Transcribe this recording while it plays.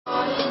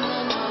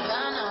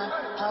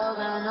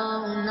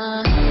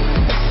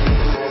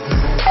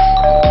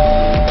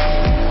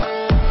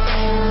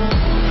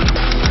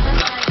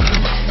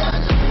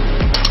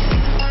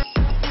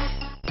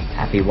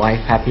happy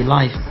wife, happy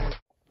life.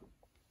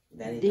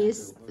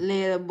 These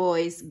little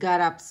boys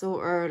got up so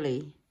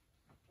early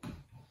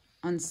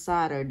on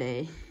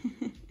Saturday.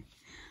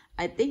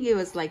 I think it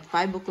was like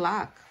 5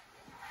 o'clock.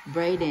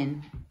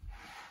 Brayden.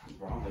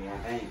 Probably, I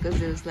think.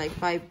 Because it was like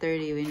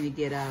 5:30 when we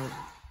get out.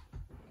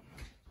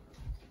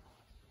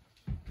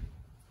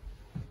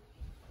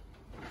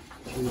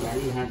 Can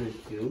Daddy have his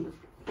shoe?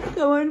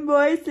 Come on,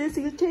 boys. Let's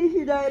go change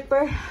your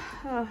diaper.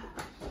 Oh.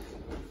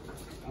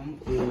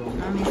 Thank you.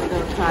 I'm so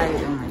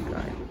tired. Oh my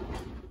god.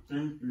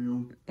 Thank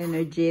you.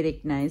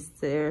 Energetic, nice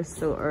there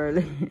so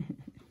early.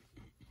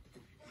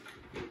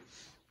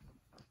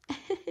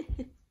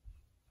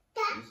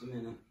 Just a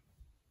minute.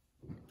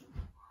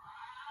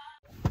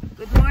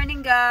 Good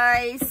morning,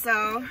 guys.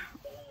 So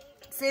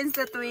since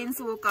the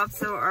twins woke up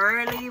so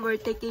early, we're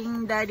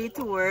taking Daddy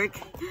to work.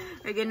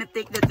 We're gonna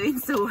take the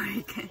twins to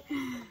work.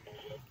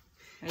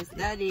 Where's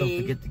Daddy? Don't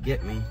forget to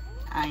get me.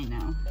 I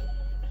know.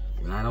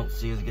 And I don't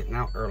see us getting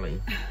out early.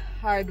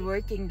 Hard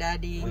working,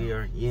 Daddy. We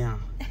are,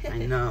 yeah,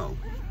 I know.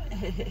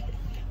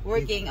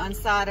 Working on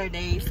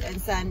Saturdays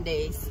and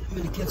Sundays.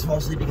 When the kids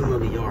fall asleep, you can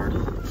mow the yard.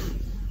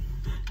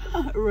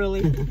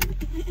 Really?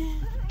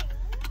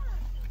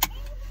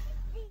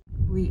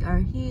 We are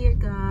here,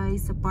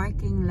 guys, the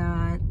parking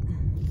lot.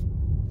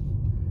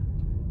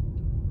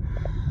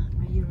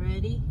 Are you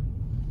ready?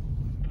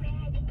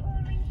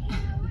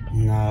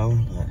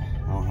 No, but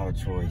I don't have a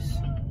choice.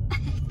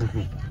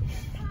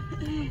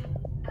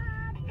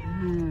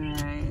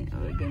 Alright,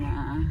 we're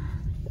gonna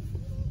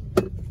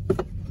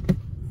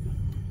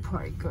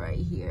park right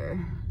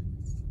here.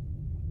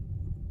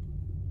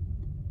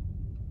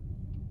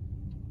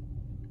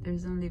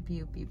 There's only a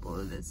few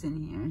people that's in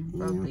here.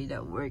 Probably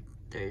that work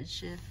third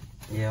shift.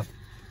 Yep.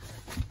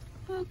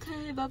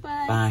 Okay,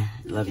 bye-bye. Bye.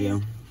 Love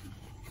you.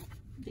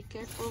 Be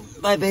careful.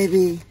 Bye,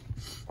 baby.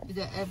 You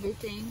got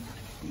everything?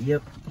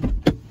 Yep.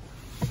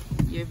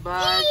 Your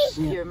badge,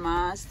 your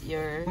mask,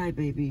 your Bye,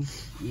 baby.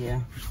 Yeah.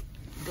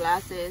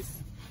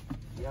 glasses.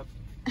 Yep.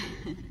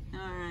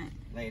 Alright.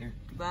 Later.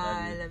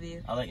 Bye. Love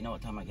you. I'll let you know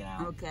what time I get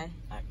out. Okay.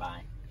 Alright,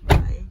 bye.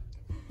 Bye.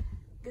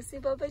 Kasi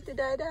bye-bye to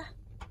Dada.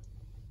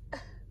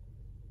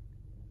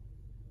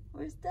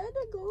 Where's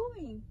Dada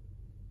going?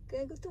 Can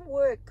I go to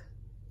work?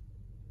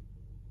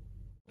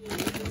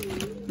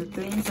 The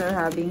twins are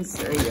having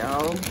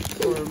cereal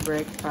for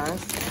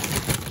breakfast.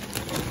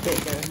 I bet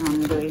they're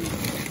hungry.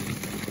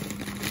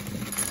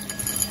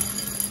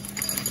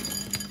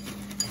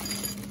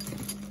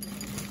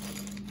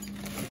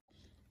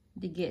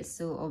 They get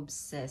so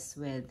obsessed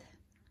with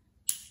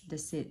the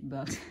seat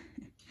belt.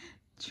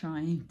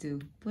 Trying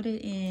to put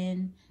it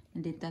in,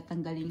 and then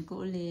tatanggalin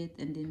ko ulit,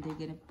 and then they're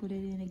gonna put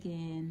it in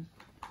again.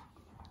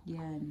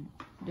 Yan.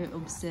 They're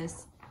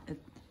obsessed. At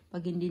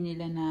pag hindi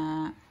nila na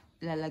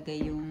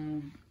lalagay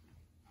yung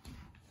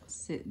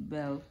seat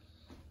belt,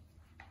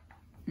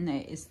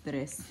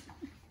 na-stress.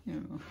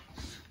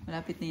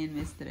 Malapit na yan,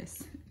 may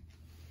stress.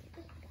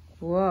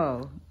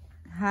 Wow.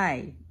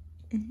 Hi.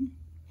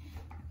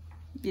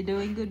 You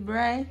doing good,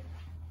 Bri?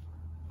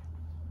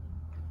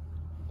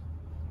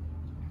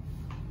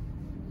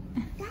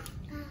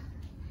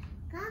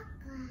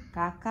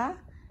 Kaka?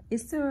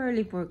 It's too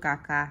early for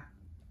Kaka.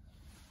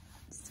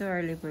 It's too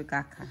early for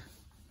Kaka.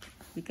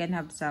 We can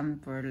have some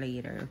for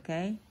later,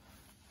 okay?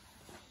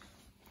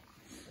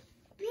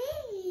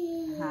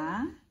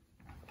 Huh?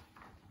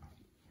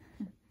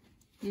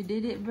 You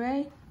did it,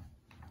 Bray?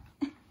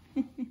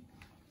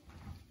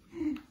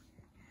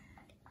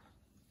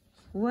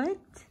 What?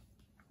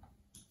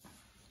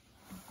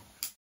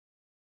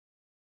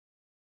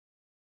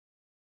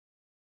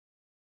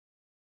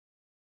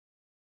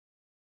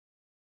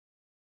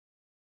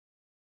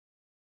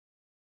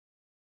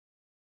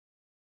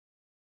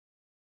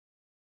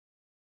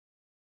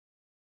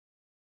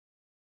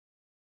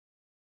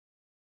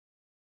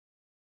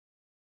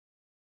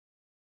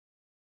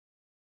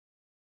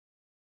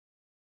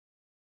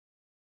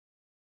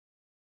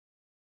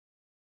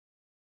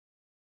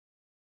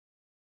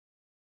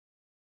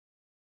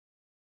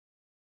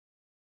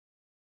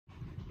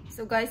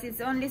 So guys,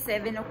 it's only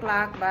 7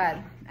 o'clock, but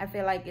I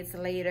feel like it's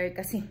later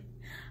kasi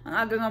ang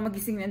aga nga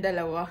magising ng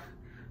dalawa.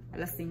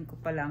 Alas 5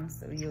 pa lang.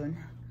 So yun.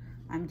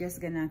 I'm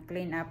just gonna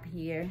clean up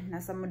here.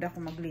 Nasa mood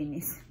ako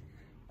maglinis.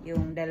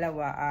 Yung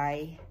dalawa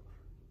ay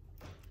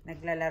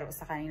naglalaro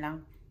sa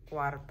kanilang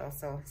kwarto.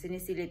 So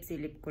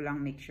sinisilip-silip ko lang,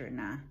 make sure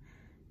na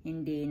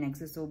hindi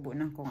nagsusubo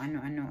ng kung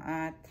ano-ano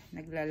at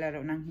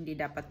naglalaro ng hindi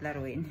dapat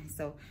laruin.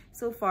 So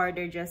far,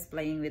 they're just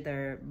playing with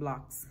their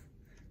blocks.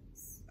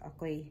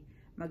 Okay.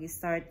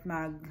 Mag-start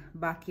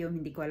mag-vacuum,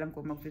 hindi ko alam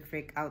kung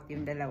mag-freak out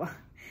yung dalawa.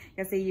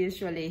 Kasi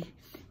usually,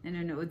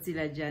 nanonood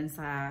sila dyan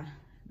sa,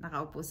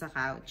 nakaupo sa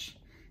couch.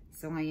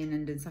 So ngayon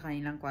nandun sa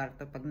kanilang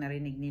kwarto, pag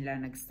narinig nila,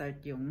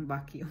 nag-start yung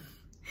vacuum.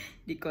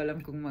 Hindi ko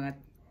alam kung mga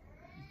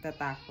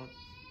tatakot.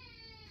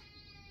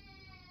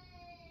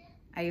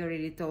 I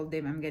already told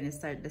them I'm gonna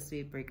start the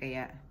sweeper,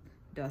 kaya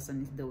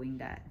Dawson is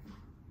doing that.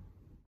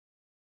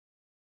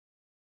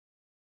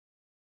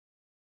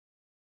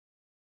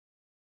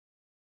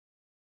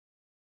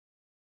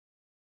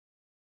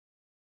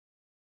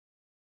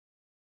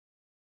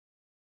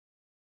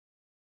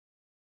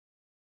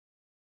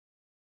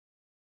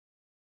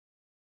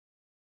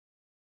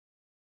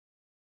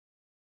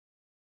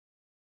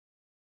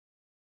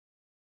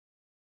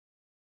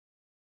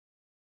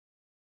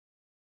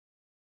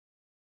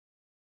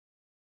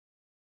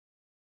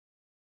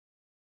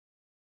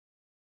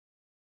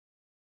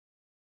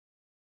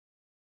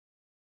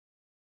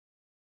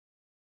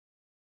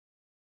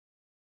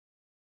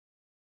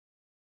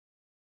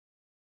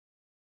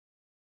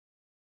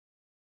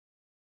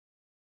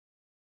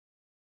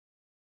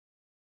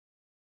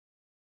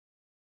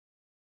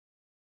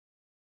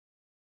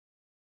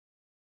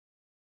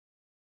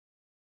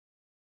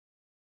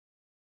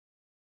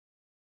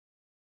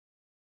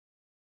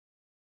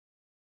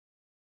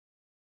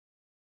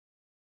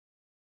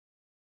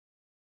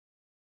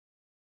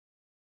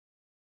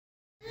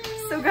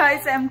 So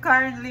guys, I'm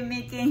currently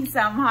making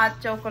some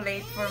hot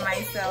chocolate for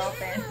myself,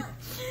 and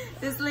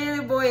this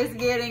little boy is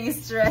getting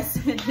stressed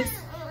with this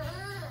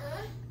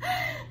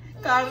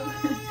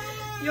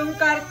yung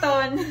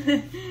karton.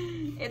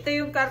 Ito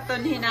yung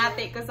karton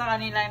hinati ko sa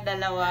kanilang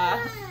dalawa.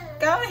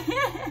 Come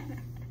here.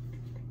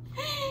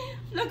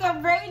 Look at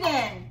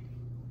Brayden.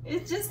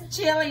 He's just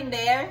chilling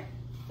there.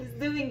 He's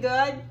doing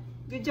good.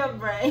 Good job,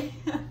 Bray.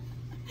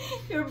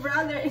 Your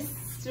brother is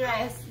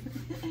stressed.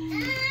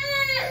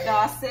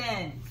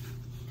 Dawson.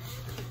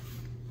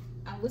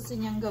 Ang gusto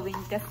niyang gawin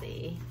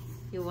kasi,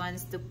 he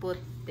wants to put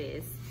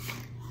this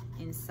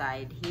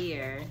inside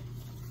here.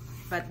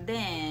 But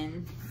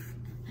then,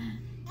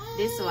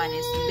 this one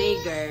is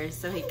bigger,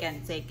 so he can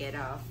take it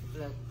off.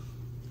 Look.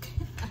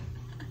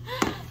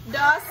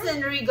 Dawson,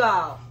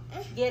 Regal,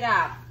 get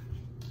up.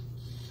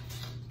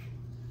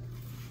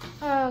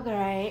 Oh,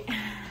 great.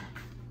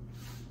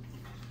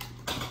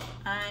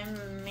 I'm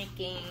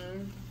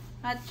making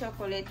hot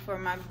chocolate for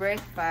my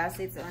breakfast.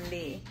 It's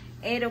only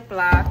 8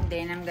 o'clock.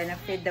 Then I'm gonna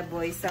feed the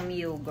boys some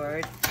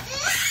yogurt.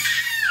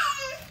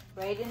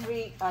 Brayden,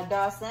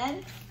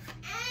 Dawson.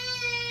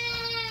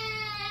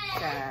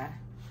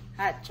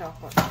 Hot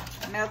chocolate,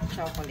 milk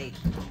chocolate.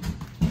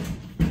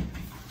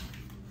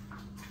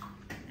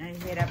 I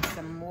heat up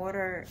some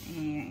water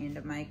in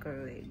the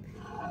microwave.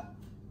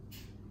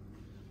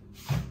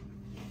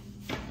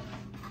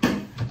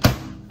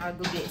 I'll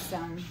go get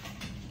some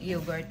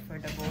yogurt for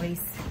the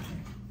boys.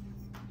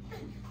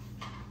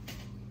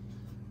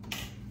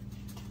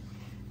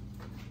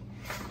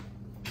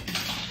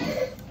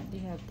 We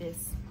have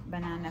this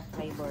banana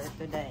flavor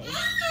today.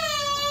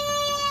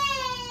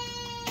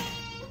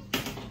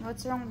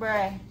 What's wrong,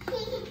 Bray?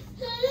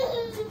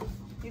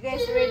 You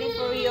guys ready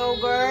for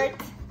yogurt?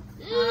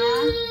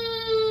 Huh?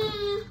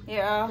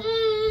 Here,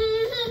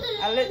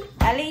 I'll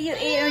let you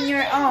eat on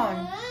your own.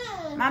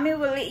 Mommy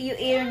will let you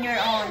eat on your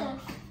own.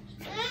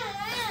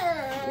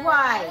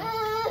 Why?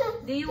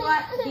 Do you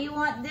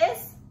want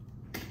this?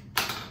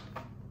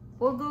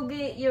 We'll go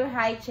get your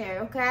high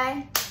chair,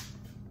 okay?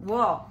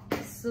 Whoa,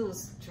 so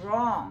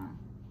strong.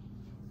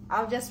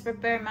 I'll just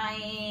prepare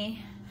my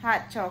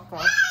hot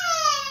chocolate.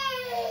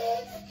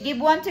 Give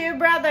one to your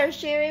brother.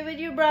 Share it with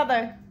your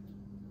brother.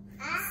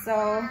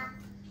 So,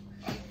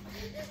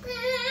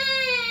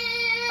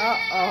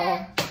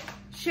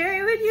 share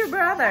it with your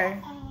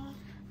brother.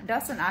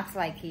 Doesn't act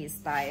like he's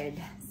tired.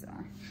 So,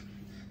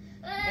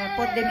 gonna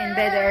put them in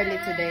bed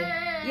early today.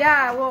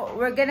 Yeah, well,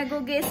 we're gonna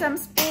go get some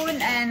spoon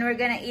and we're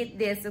gonna eat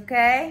this,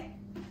 okay?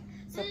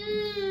 So,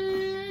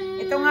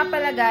 ito nga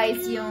pala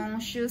guys, yung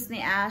shoes ni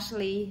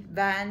Ashley,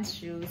 Vans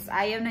shoes.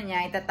 Ayaw na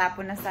niya,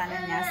 itatapon na sana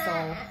niya. So,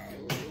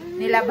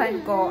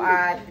 nilaban ko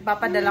at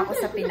ipapadala ko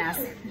sa Pinas.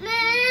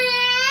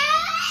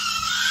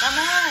 Come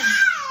on!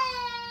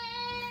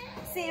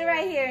 Sit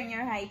right here in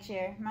your high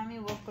chair. Mommy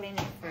will clean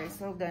it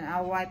first. Hold on,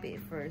 I'll wipe it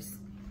first.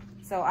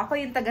 So, ako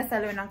yung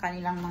tagasalo ng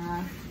kanilang mga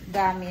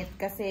gamit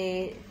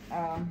kasi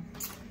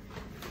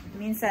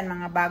minsan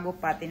mga bago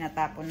pa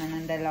tinatapon na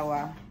ng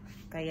dalawa.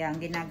 Kaya ang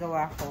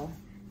ginagawa ko,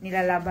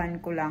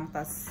 nilalaban ko lang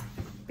tas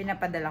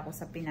pinapadala ko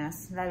sa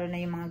Pinas. Lalo na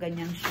yung mga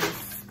ganyang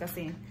shoes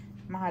kasi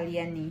mahal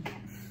yan eh.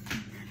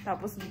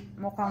 Tapos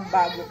mukhang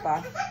bago pa.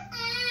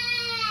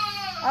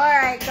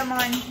 Alright, come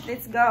on.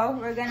 Let's go.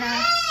 We're gonna...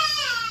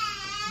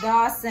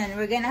 Dawson,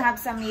 we're gonna have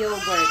some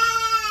yogurt.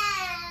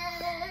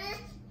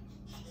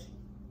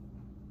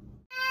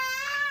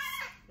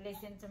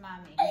 Listen to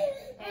mommy.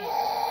 Hey,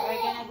 we're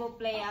gonna go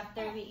play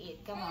after we eat.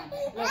 Come on.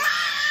 Look.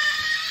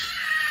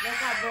 Look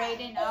at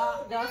Brayden.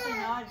 Oh, Dawson,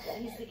 oh,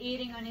 he's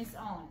eating on his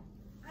own.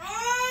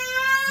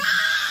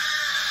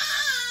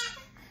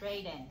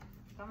 Brayden,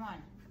 come on.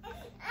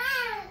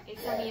 Get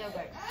some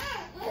yogurt.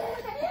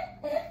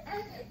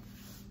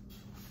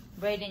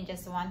 Brayden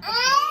just wants to play.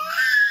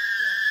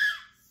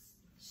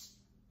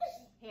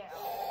 Here,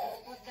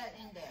 let's put that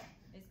in there.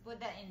 Let's put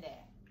that in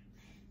there.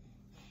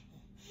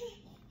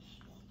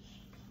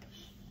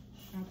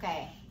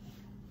 Okay.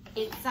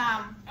 Eat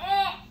some.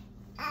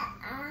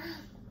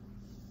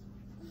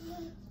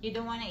 You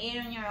don't want to eat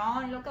on your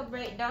own? Look at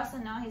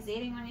Dawson now. He's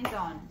eating on his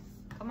own.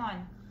 Come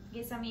on.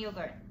 Get some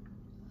yogurt.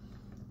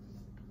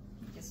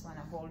 Just want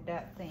to hold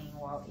that thing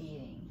while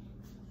eating.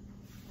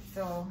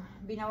 So,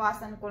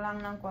 binawasan ko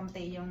lang ng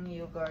konti yung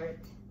yogurt.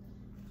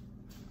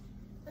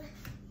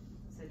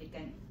 So, they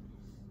can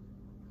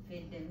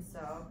feed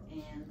themselves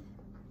and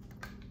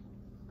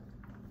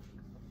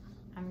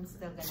I'm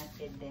still gonna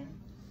feed them.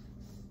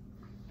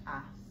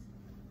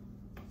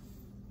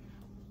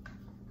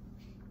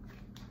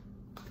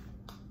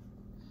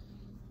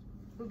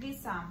 Go get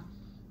some.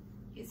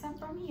 Get some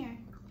from here.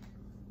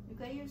 You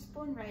got your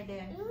spoon right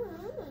there.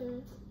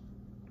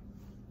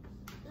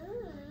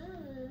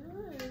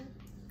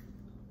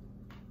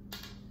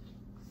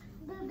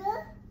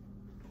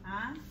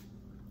 Huh?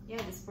 Yeah,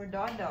 this for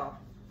Dodo.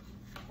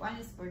 One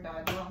is for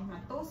Dodo.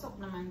 Matusok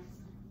naman.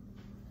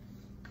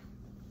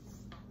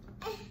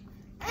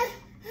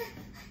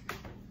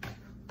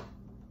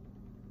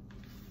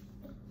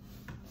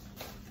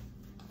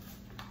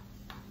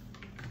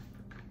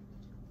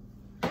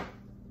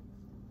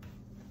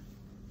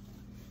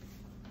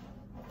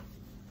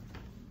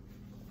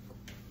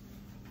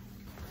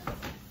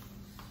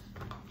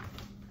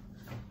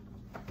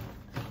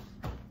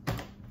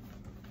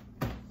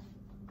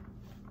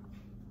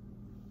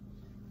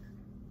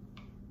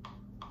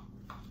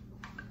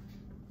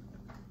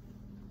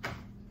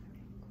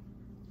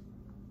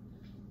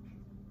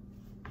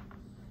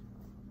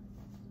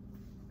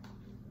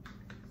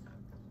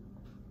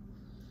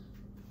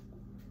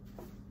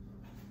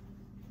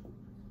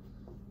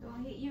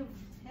 hit your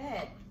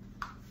head.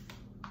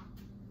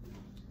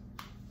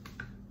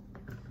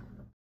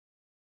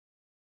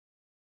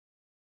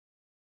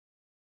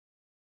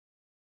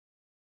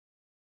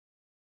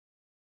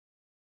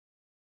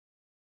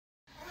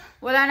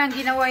 Wala nang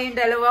ginawa yung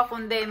dalawa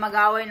kundi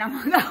mag-away ng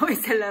mag-away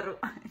sa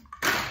laruan.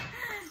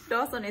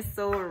 Dawson is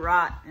so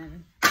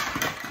rotten.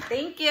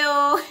 Thank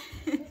you!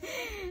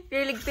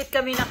 Niligpit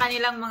kami ng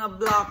kanilang mga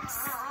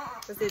blocks.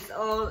 Kasi it's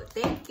all...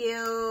 Thank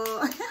you!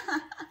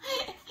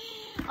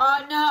 Oh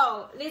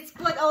no! Let's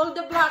put all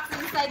the blocks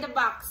inside the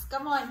box.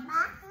 Come on.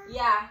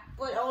 Yeah,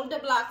 put all the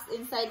blocks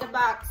inside the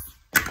box.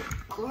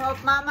 To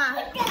help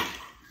Mama.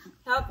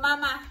 Help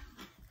Mama.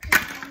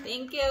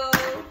 Thank you.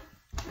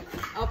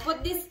 Oh,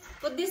 put this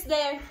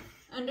there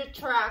on the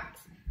track.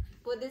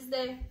 Put this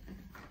there.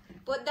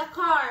 Put the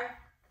car.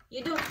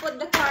 You don't put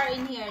the car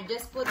in here.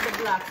 Just put the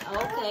blocks.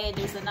 Okay,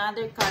 there's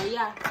another car.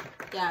 Yeah.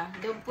 Yeah.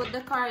 Don't put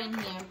the car in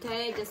here.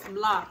 Okay, just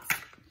blocks.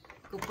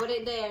 Go put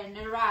it there in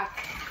the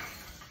rack.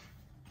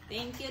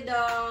 Thank you,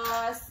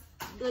 Dos.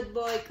 Good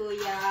boy,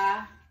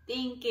 Kuya.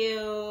 Thank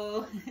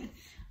you.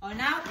 Oh,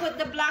 now put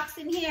the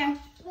blocks in here.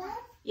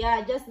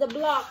 Yeah, just the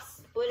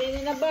blocks. Put it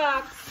in a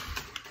box.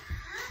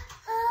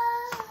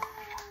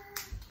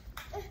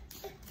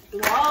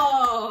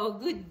 Wow!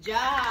 Good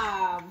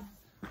job!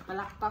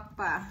 Palakpak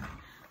pa.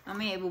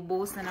 Mamaya,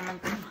 ibubuhos na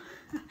naman itong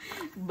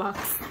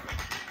box.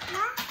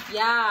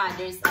 Yeah,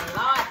 there's a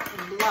lot of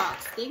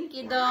blocks. Thank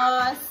you,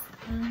 Dos.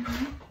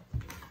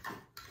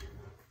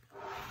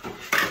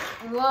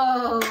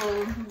 Whoa!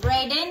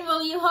 Brayden,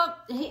 will you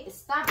help?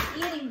 Stop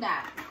eating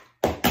that.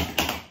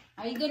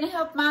 Are you gonna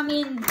help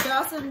Mommy and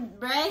Dawson,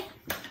 Bray?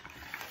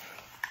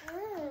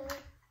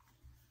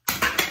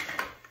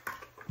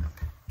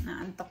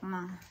 Naantok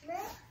na.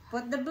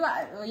 Put the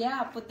blood. Oh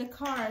yeah, put the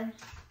car.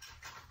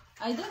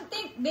 I don't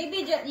think,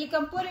 baby, you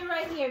can put it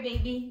right here,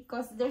 baby,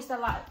 because there's a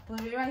lot.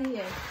 Put it right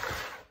here.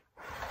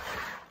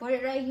 Put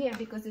it right here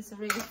because it's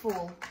already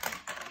full.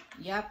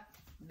 Yep,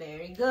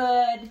 very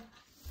good.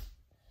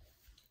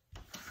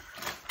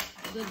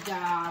 Good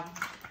job.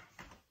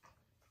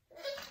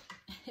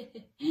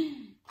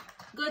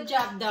 Good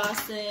job,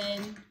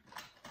 Dawson.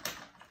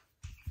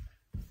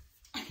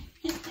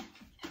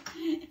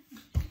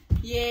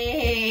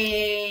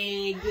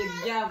 Yay! Good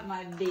job,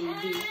 my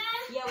baby.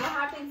 Yeah, what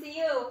happened to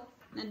you?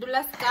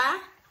 Nadulas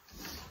ka?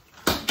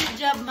 Good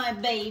job, my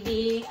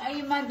baby. Are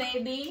you my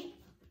baby?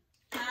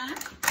 Huh?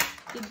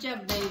 Good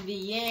job,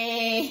 baby.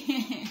 Yay!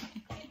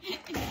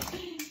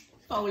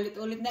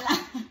 Paulit-ulit na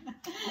lang.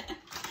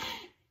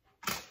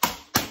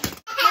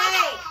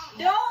 Hey!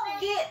 Don't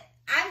get...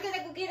 I'm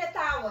gonna go get a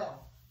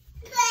towel.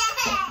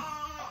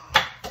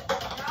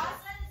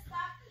 Dawson,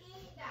 stop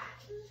eating that.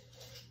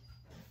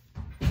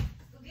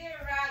 Go get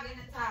a rag and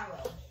a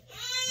towel.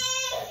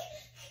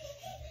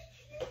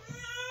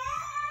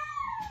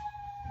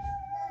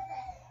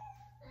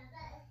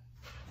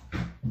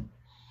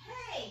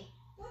 Hey,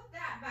 put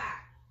that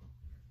back.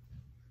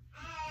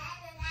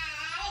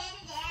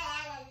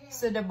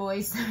 So the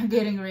boys are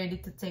getting ready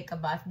to take a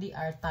bath. They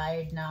are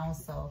tired now,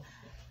 so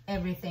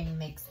everything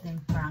makes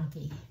them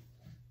cranky.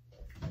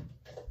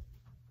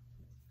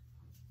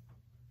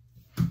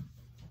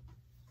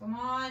 Come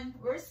on,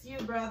 where's you,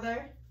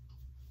 brother?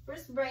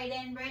 Where's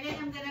Brayden? Brayden,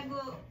 I'm gonna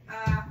go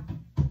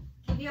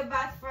give you a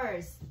bath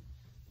first.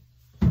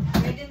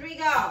 Brayden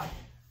Rigo,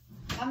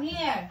 come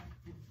here.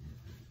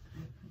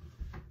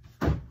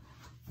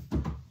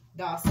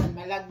 Dawson,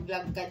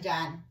 malaglag ka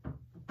dyan.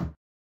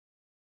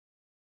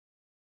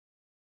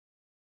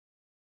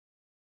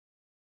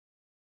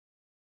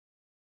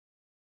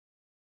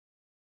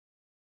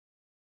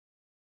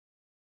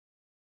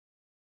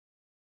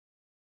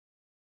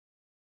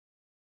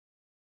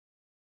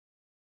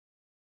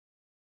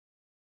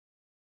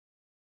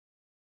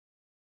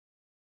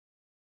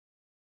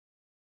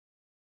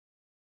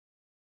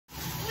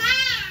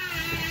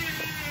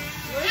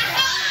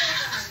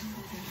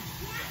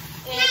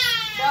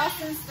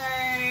 Dawson's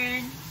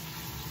turn.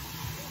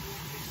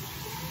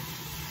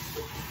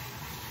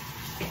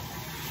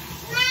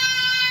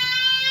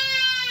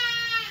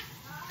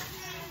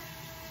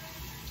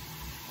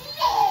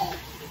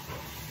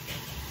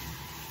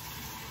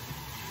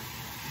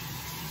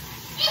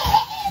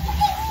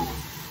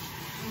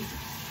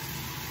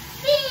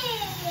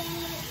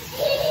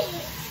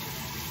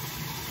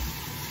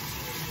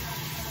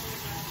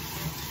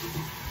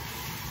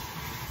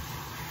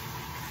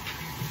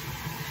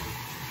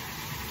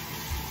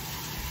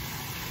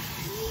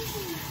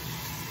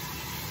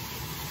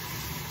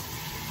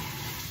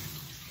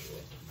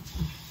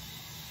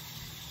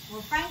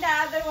 We'll find the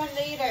other one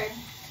later.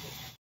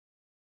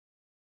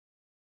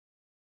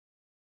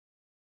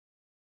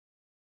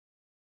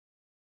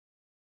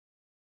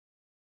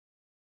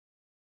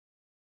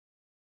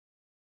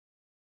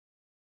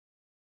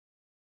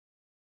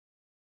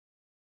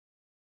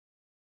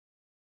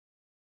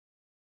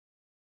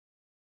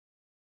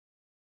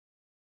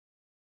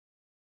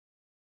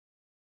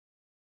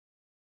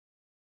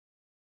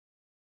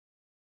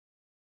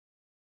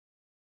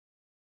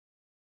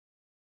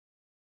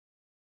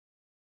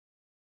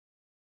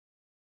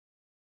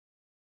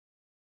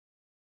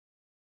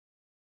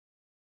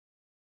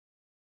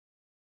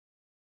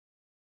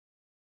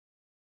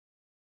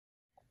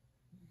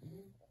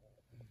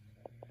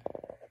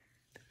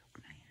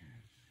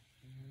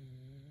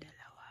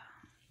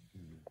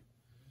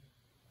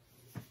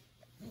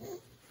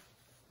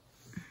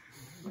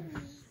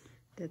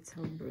 That's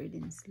how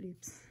Braden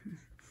sleeps.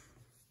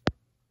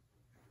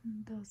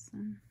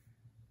 Doesn't.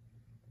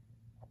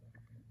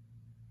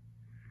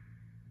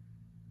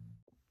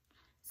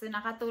 So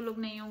nakatulog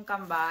na yung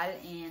kambal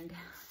and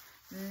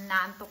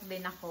naantok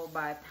din ako,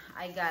 but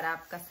I got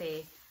up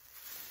kasi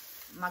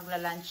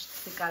magla-lunch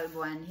si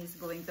Calbuan. He's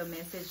going to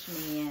message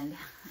me and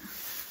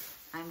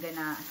I'm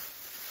gonna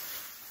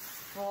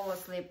fall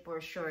asleep for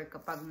sure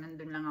kapag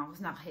nandun lang ako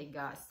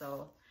nakahiga.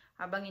 So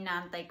habang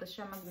inaantay ko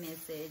siya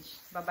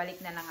mag-message, babalik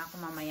na lang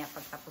ako mamaya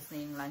pagtapos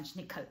na yung lunch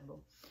ni Calbo.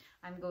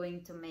 I'm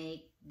going to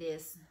make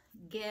this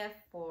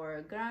gift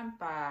for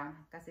Grandpa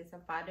kasi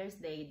sa Father's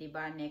Day,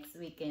 diba? Next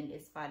weekend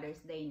is Father's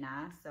Day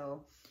na.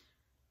 So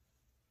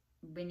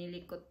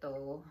binili ko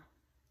to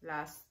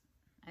last,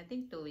 I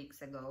think 2 weeks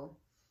ago.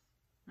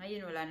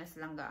 Ngayon wala na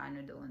silang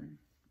gaano doon.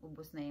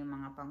 Ubos na yung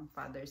mga pang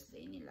Father's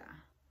Day nila.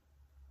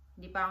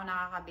 Hindi pa ako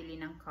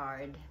nakakabili ng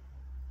card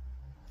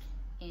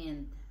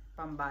and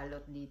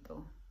pambalot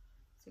dito.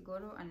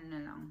 Siguro ano na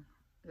lang,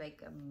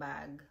 like a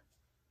bag.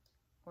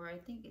 Or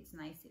I think it's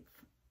nice if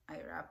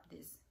I wrap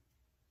this.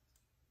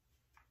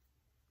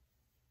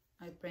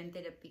 I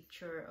printed a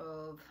picture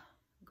of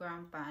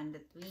Grandpa and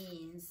the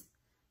twins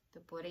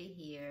to put it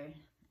here.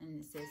 And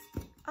it says,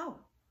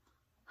 oh,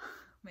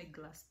 my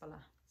glass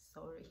pala.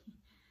 Sorry.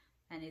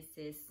 And it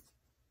says,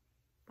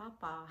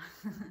 Papa.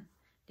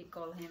 They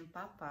call him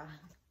Papa.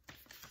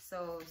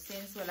 So,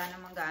 since wala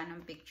namang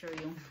gaanong picture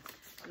yung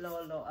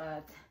Lolo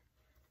at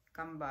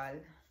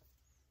Kambal,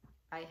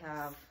 I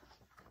have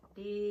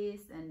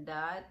this and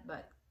that,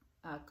 but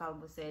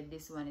Calvo said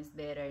this one is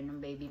better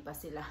nung baby pa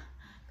sila.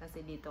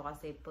 Kasi dito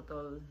kasi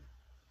putol.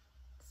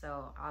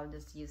 So, I'll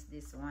just use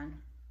this one.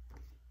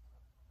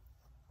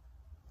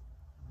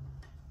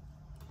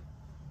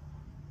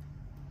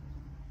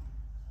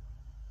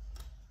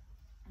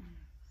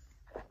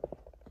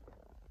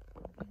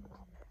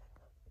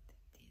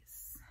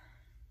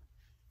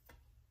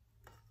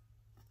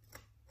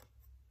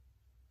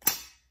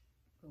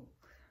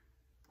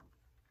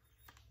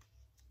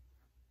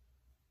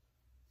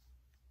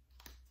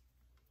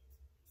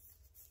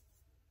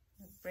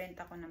 Print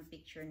ako ng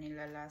picture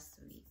nila last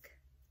week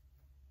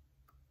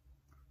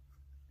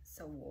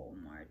sa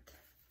Walmart.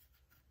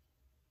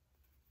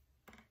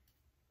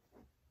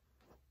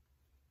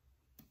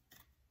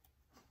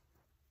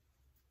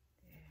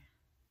 There.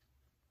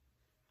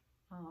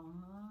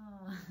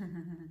 Oh,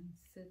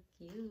 so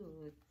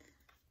cute.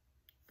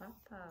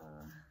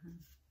 Papa.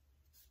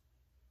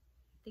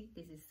 I think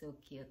this is so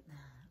cute.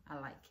 I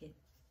like it.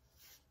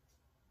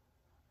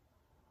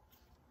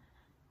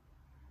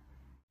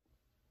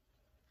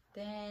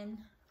 Then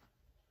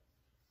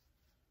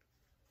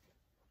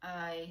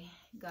I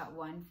got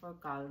one for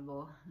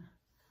Calvo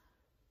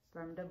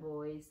from the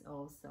boys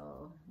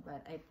also,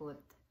 but I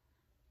put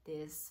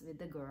this with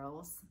the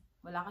girls.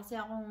 Wala kasi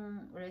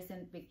akong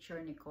recent picture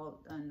ni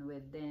Colton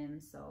with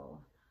them, so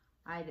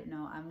I don't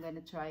know. I'm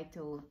gonna try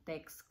to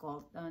text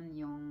Colton,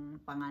 yung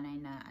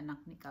panganay na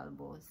anak ni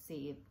Calvo,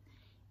 see if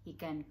he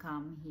can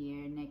come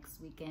here next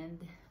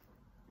weekend.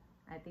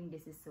 I think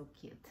this is so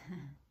cute.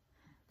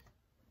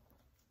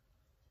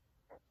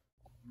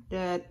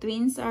 The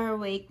twins are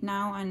awake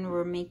now and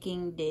we're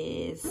making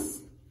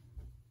this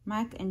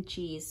mac and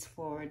cheese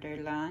for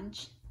their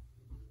lunch.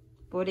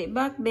 Put it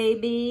back,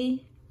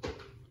 baby.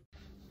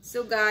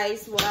 So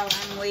guys, while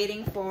I'm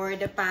waiting for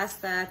the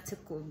pasta to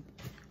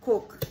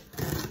cook,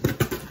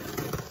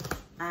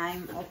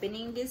 I'm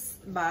opening this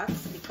box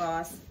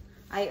because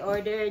I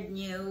ordered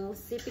new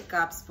sippy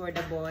cups for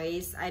the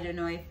boys. I don't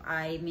know if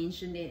I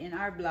mentioned it in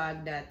our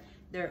blog that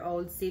their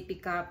old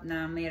sippy cup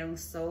na mayroong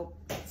soap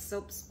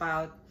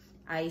spout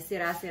ay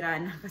sira-sira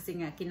na kasi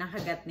nga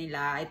kinakagat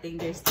nila. I think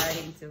they're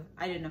starting to,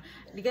 I don't know,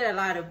 they get a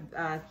lot of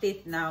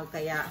teeth now,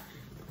 kaya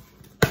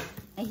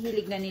ay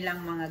hilig na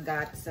nilang mga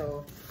gat.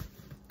 So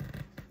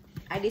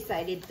I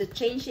decided to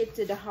change it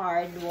to the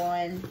hard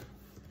one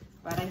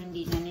para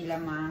hindi na nila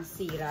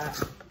masira.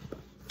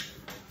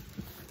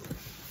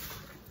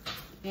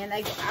 And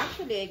I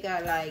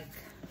got like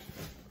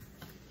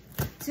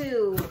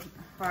 2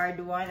 hard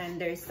one and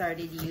they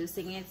started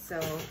using it, so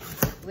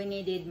we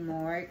needed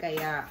more,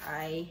 kaya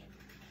I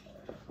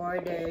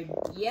ordered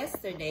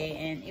yesterday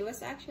and it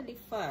was actually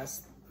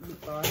fast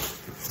because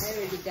I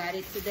already got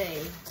it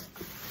today.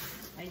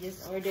 I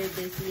just ordered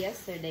this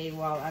yesterday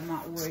while I'm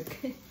at work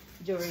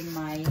during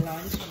my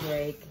lunch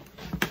break.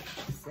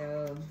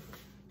 So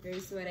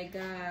here's what I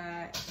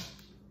got.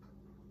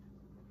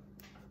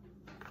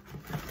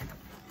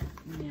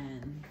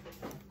 Yan.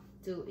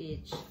 2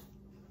 each.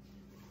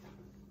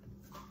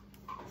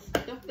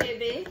 Look,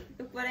 baby.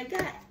 Look what I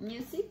got.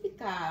 New sippy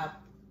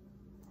cup.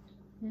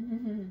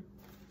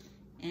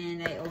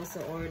 And I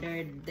also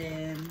ordered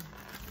them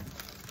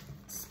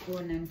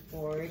spoon and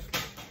fork.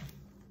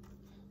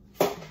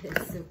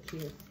 It's so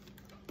cute.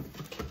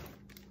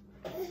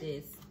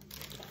 This.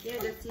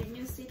 Yeah, that's your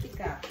new sippy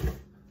cup.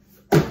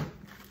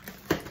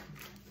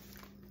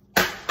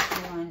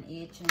 1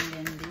 each, and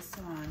then this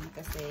one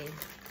kasi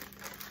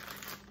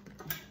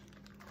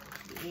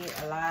we eat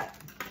a lot.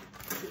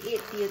 We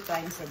eat few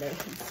times a day.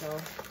 So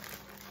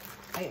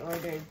I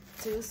ordered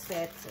 2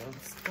 sets of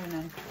spoon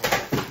and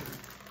fork.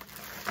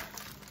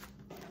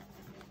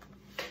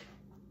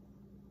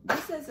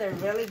 This is a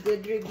really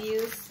good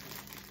reviews.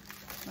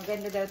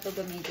 Maganda daw to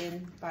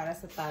gamitin para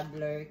sa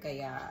toddler,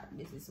 kaya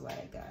this is what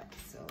I got.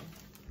 So,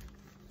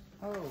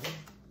 oh,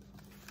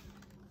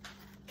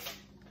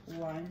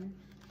 one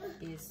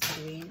is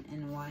green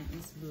and one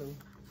is blue.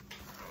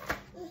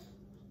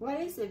 What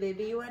is it,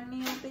 baby? You want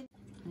me to open?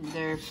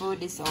 Their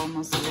food is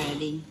almost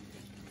ready.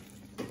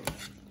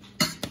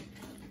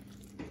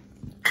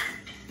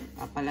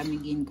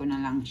 Papalamigin ko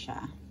na lang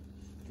siya.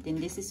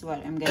 Then this is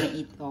what I'm gonna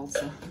eat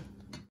also.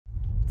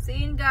 So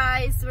yun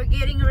guys, we're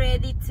getting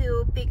ready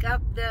to pick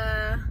up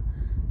the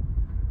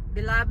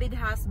beloved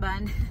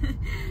husband.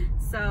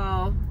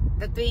 So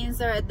the twins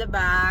are at the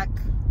back.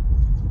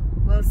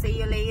 We'll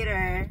see you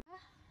later.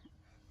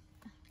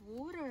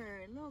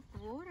 Water, look,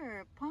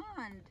 water,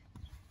 pond.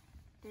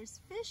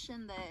 There's fish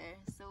in there.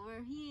 So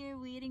we're here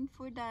waiting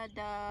for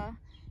Dada.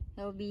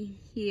 He'll be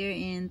here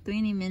in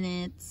 20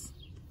 minutes.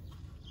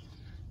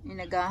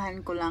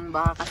 Inagahan ko lang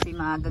baka kasi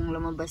maagang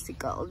lumabas si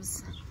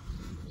Calves.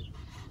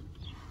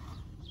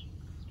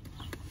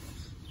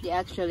 They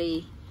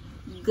actually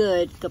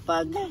good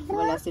kapag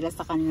wala sila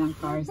sa kanilang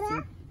car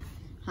seat.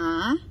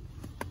 Huh?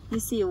 You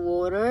see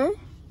water?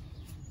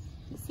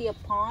 You see a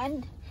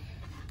pond?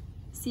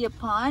 See a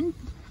pond?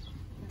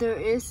 There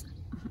is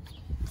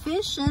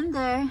fish in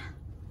there.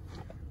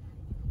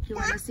 You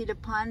want to see the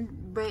pond,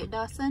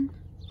 Dawson?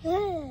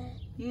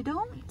 You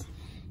don't?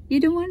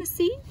 You don't want to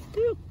see?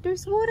 Look,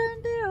 there's water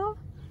in there. Oh.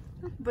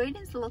 Look,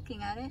 Braden's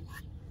looking at it.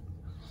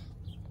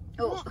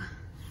 Oh.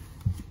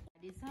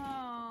 Daddy's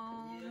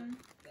home.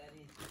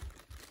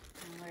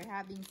 And we're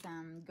having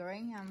some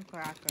graham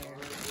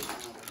crackers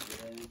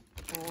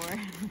for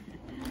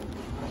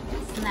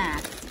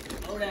snacks.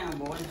 Slow down,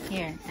 boy.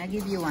 Here, I'll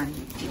give you one.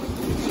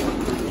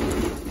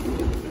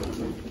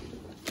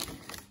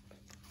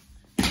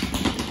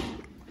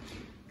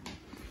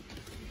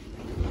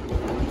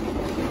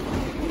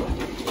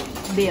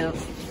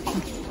 Bills.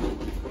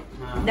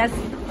 That's,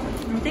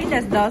 I think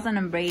that's Dawson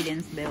and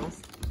Braden's bills.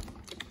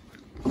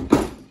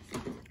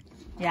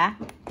 Yeah?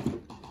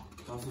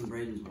 Dawson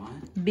Braden's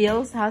what?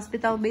 Bills,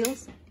 hospital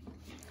bills.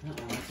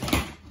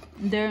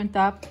 They're on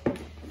top.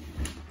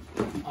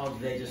 Oh,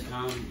 they just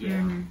come?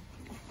 Yeah.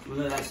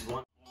 Well, that's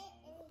one.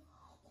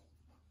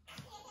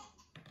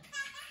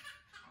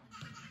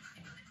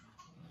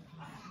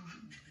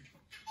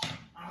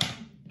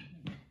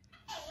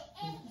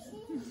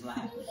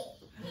 Slap.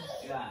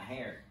 You got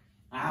hair.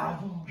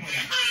 Ow.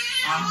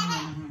 Ow.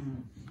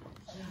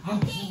 Oh,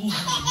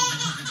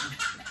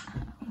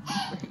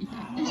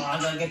 I'm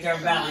gonna get their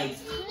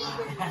bellies.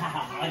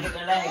 I'm gonna get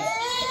their legs.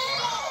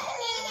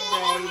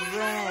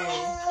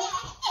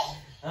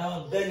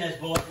 Oh, goodness,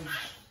 boy.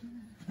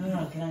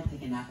 Oh, can I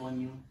take a nap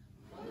on you?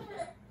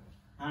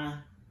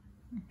 Huh?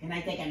 Can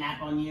I take a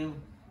nap on you?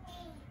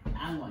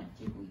 I'm gonna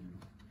tickle you.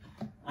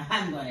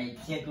 I'm gonna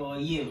tickle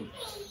you.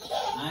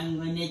 I'm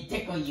gonna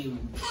tickle you.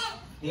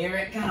 Here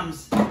it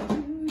comes.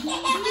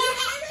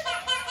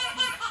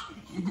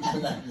 I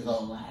love his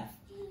little laugh.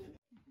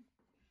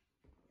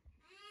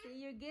 See,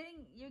 you're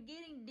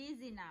getting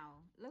dizzy now.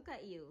 Look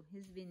at you.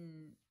 He's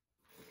been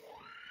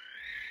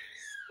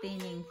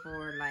spinning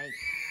for like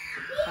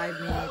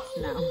 5 minutes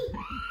now.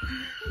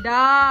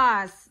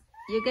 Das,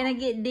 you're gonna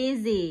get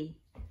dizzy.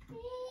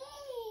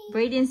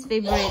 Braden's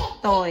favorite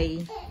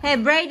toy. Hey,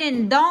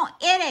 Braden, don't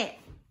eat it.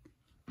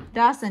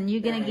 Dawson,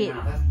 you're gonna get...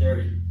 That's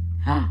dirty.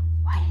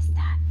 What is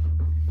that?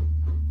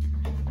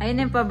 Ayun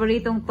ang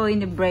paboritong toy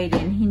ni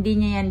Braden. Hindi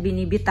niya yan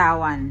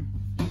binibitawan.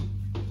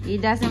 He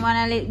doesn't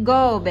wanna let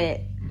go,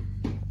 bet.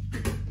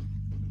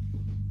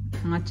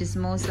 Mga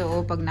chismoso,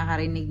 oh, pag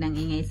nakarinig ng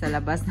ingay sa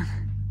labas,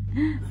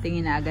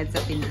 tingin na agad sa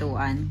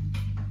pintuan.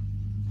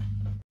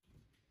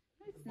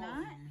 It's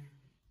not.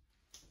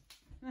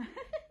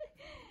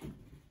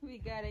 We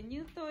got a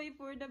new toy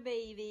for the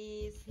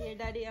babies. Here,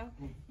 Daddy. Oh,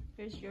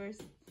 here's yours.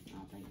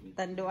 Oh, thank you.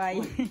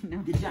 Tanduay.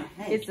 No, Good job.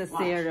 Hey, it's a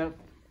watch. syrup.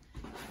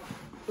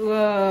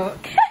 Whoa.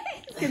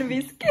 It's gonna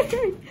be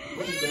scary.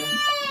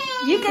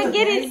 You can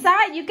get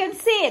inside. You can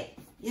sit.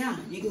 Yeah,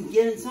 you can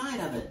get inside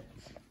of it.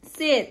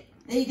 Sit.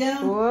 There you go.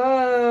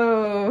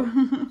 Whoa.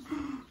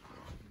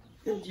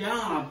 Good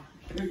job.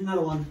 Here's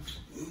another one.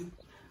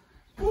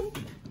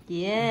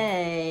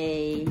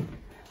 Yay.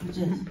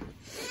 Just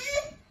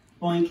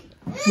boink.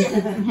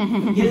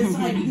 Get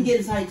inside. You can get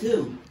inside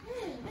too.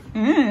 Go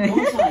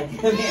inside.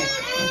 Come here.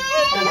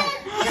 Come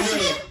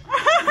here.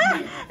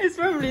 It's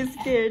probably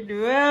scared.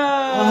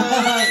 Wow.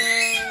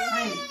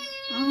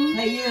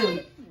 Hey,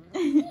 you.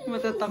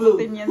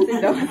 Matatakotin yan si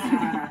Dawson.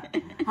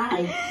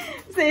 Hi.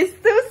 So it's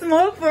too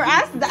small for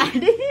us,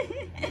 Daddy.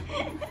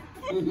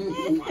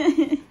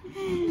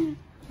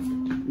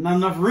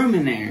 Not enough room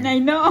in there. I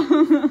know.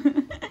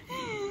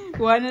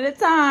 One at a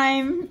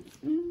time.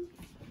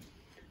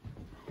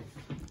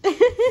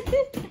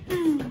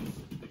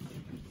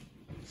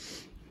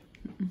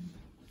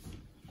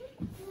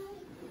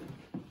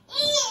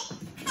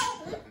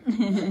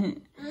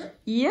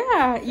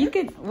 Yeah, you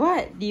could.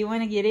 What? Do you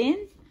want to get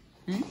in?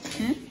 Huh?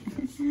 Huh?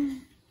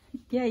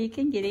 Yeah, you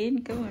can get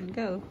in. Come on,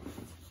 go.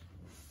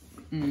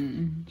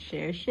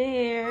 Share,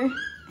 share.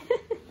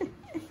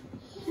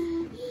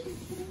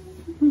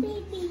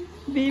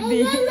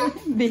 Baby.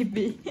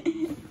 Baby.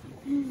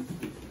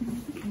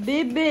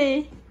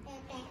 Baby.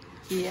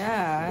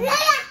 Yeah.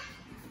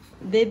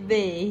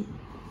 Baby.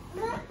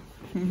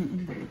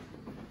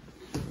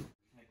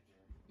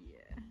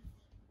 Yeah.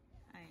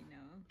 I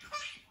know.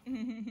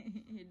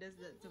 He does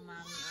that to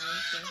mommy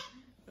also.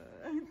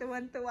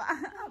 Tuwan-tuwa.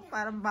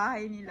 Parang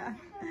bahay nila.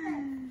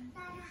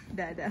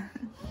 Dada.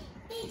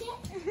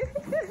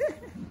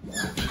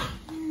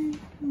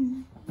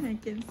 I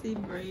can see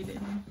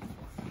Brayden.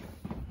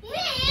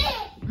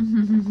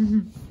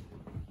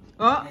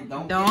 Oh, Hey,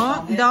 don't.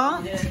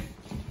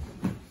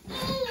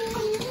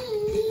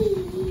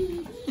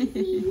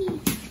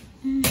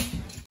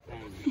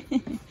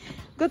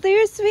 Go to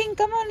your swing.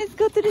 Come on, let's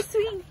go to the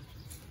swing.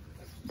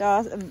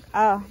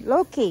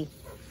 Loki.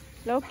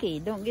 Loki,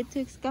 don't get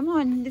too... Come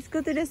on, let's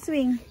go to the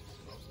swing.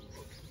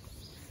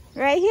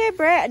 Right here,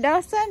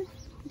 Dawson.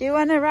 Do you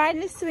want to ride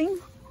the swing?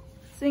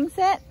 Swing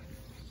set?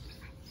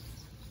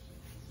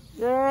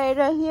 You're right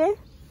here?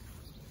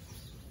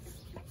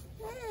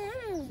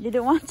 You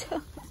don't want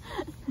to?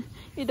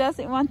 He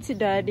doesn't want to,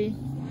 Daddy.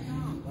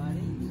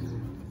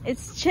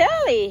 It's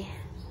chilly.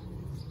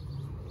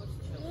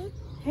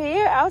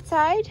 Here,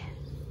 outside.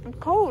 I'm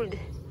cold.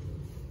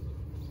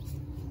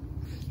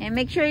 And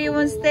make sure you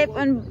won't step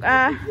on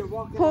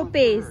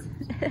puppies.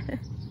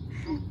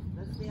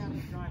 Let's see how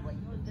we try. Wait,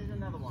 there's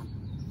another one.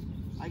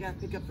 I gotta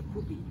pick up the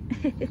poopy.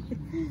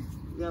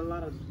 We got a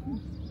lot of...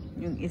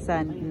 Yung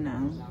isa na.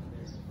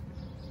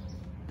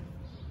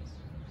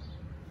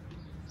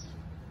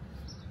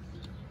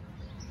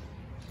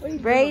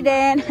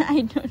 Brayden,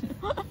 I don't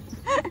know.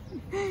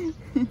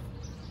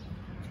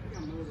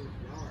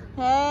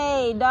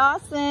 Hey,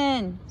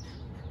 Dawson.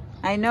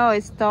 I know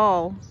it's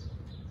tall.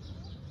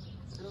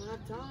 I don't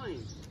have time.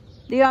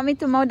 Do you want me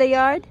to mow the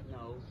yard?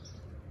 No.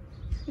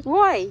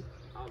 Why?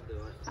 I'll do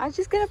it. I'm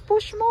just gonna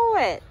push mow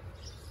it.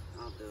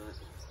 I'll do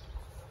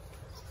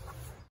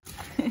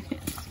it.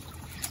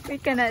 We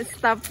cannot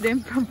stop them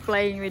from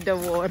playing with the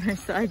water,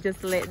 so I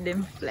just let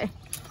them play.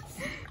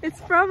 It's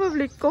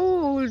probably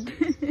cold.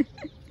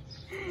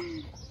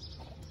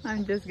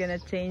 I'm just gonna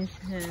change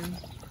him.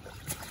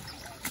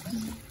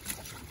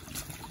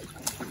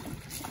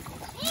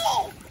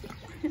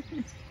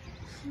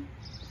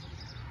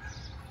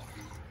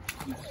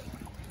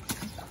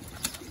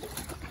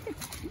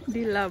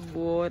 They love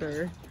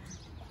water.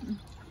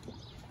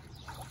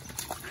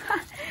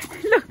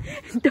 Look,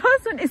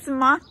 Dawson is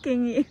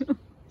mocking you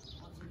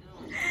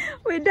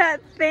with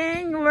that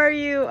thing where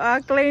you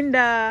clean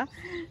the...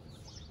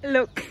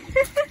 Look. I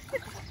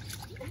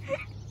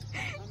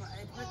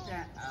put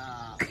that,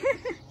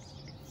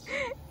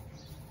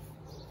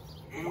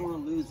 I don't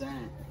want to lose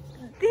that.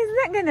 He's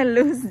not gonna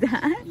lose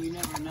that. You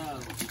never know.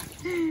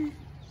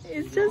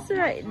 It's just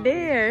right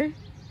there.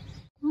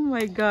 Oh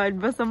my God,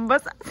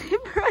 basang-basa si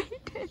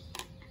Brayden.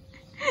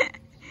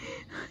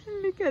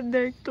 Look at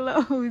their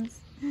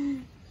clothes.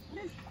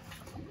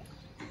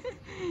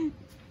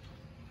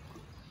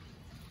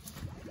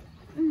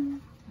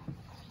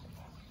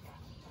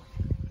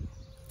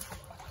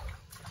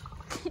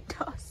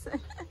 Dawson.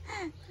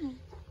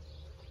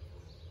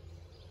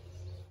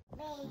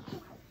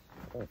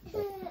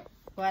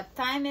 What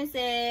time is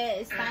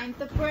it? It's time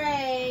to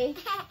pray.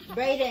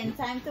 Brayden,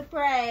 time to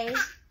pray.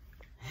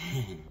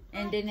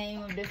 In the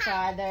name of the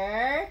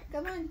Father.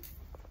 Come on.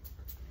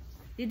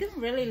 You don't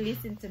really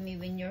listen to me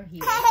when you're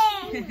here.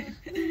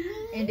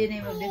 In the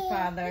name of the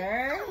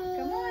Father.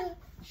 Come on.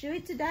 Show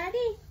it to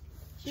Daddy.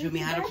 Show me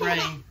how to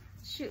pray.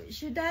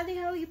 Show Daddy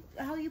how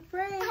you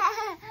pray.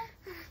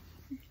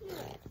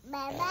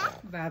 Baba.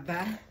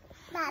 Baba.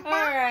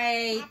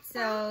 Alright,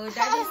 so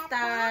Daddy's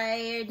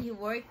tired. He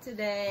worked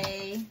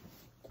today.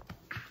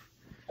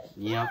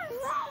 Yep.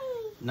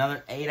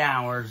 Another 8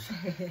 hours.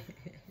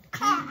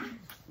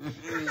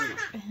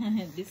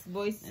 This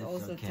boy's It's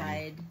also okay.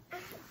 tired.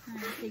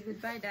 Say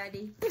goodbye,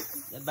 Daddy.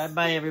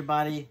 Bye-bye,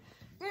 everybody.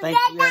 Thank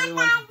you,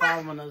 everyone, for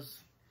following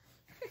us.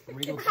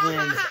 Regal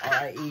Twins,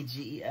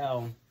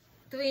 R-I-E-G-E-L.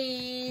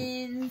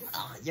 Twins.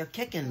 Oh, you're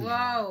kicking me.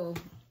 Wow.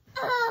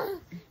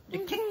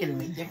 You're kicking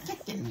me. You're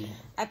kicking me.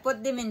 I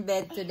put them in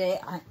bed today,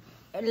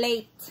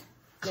 later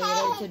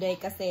today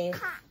kasi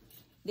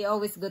they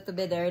always go to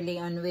bed early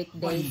on What are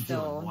weekdays. you So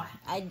doing? What?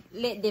 I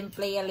let them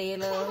play a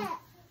little.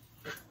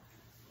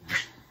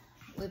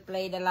 We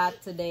played a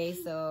lot today,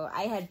 so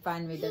I had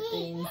fun with the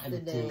twins I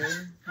did today.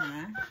 too.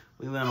 Huh?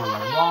 We went on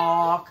a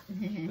walk.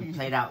 We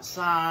played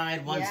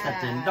outside. One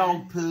stepped in Yeah.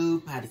 dog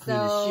poop. Had to clean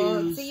his So,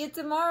 shoes. see you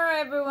tomorrow,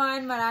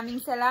 everyone.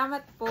 Maraming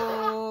salamat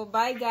po.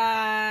 Bye,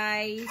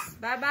 guys.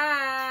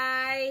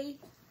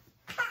 Bye-bye.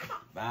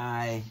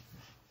 Bye.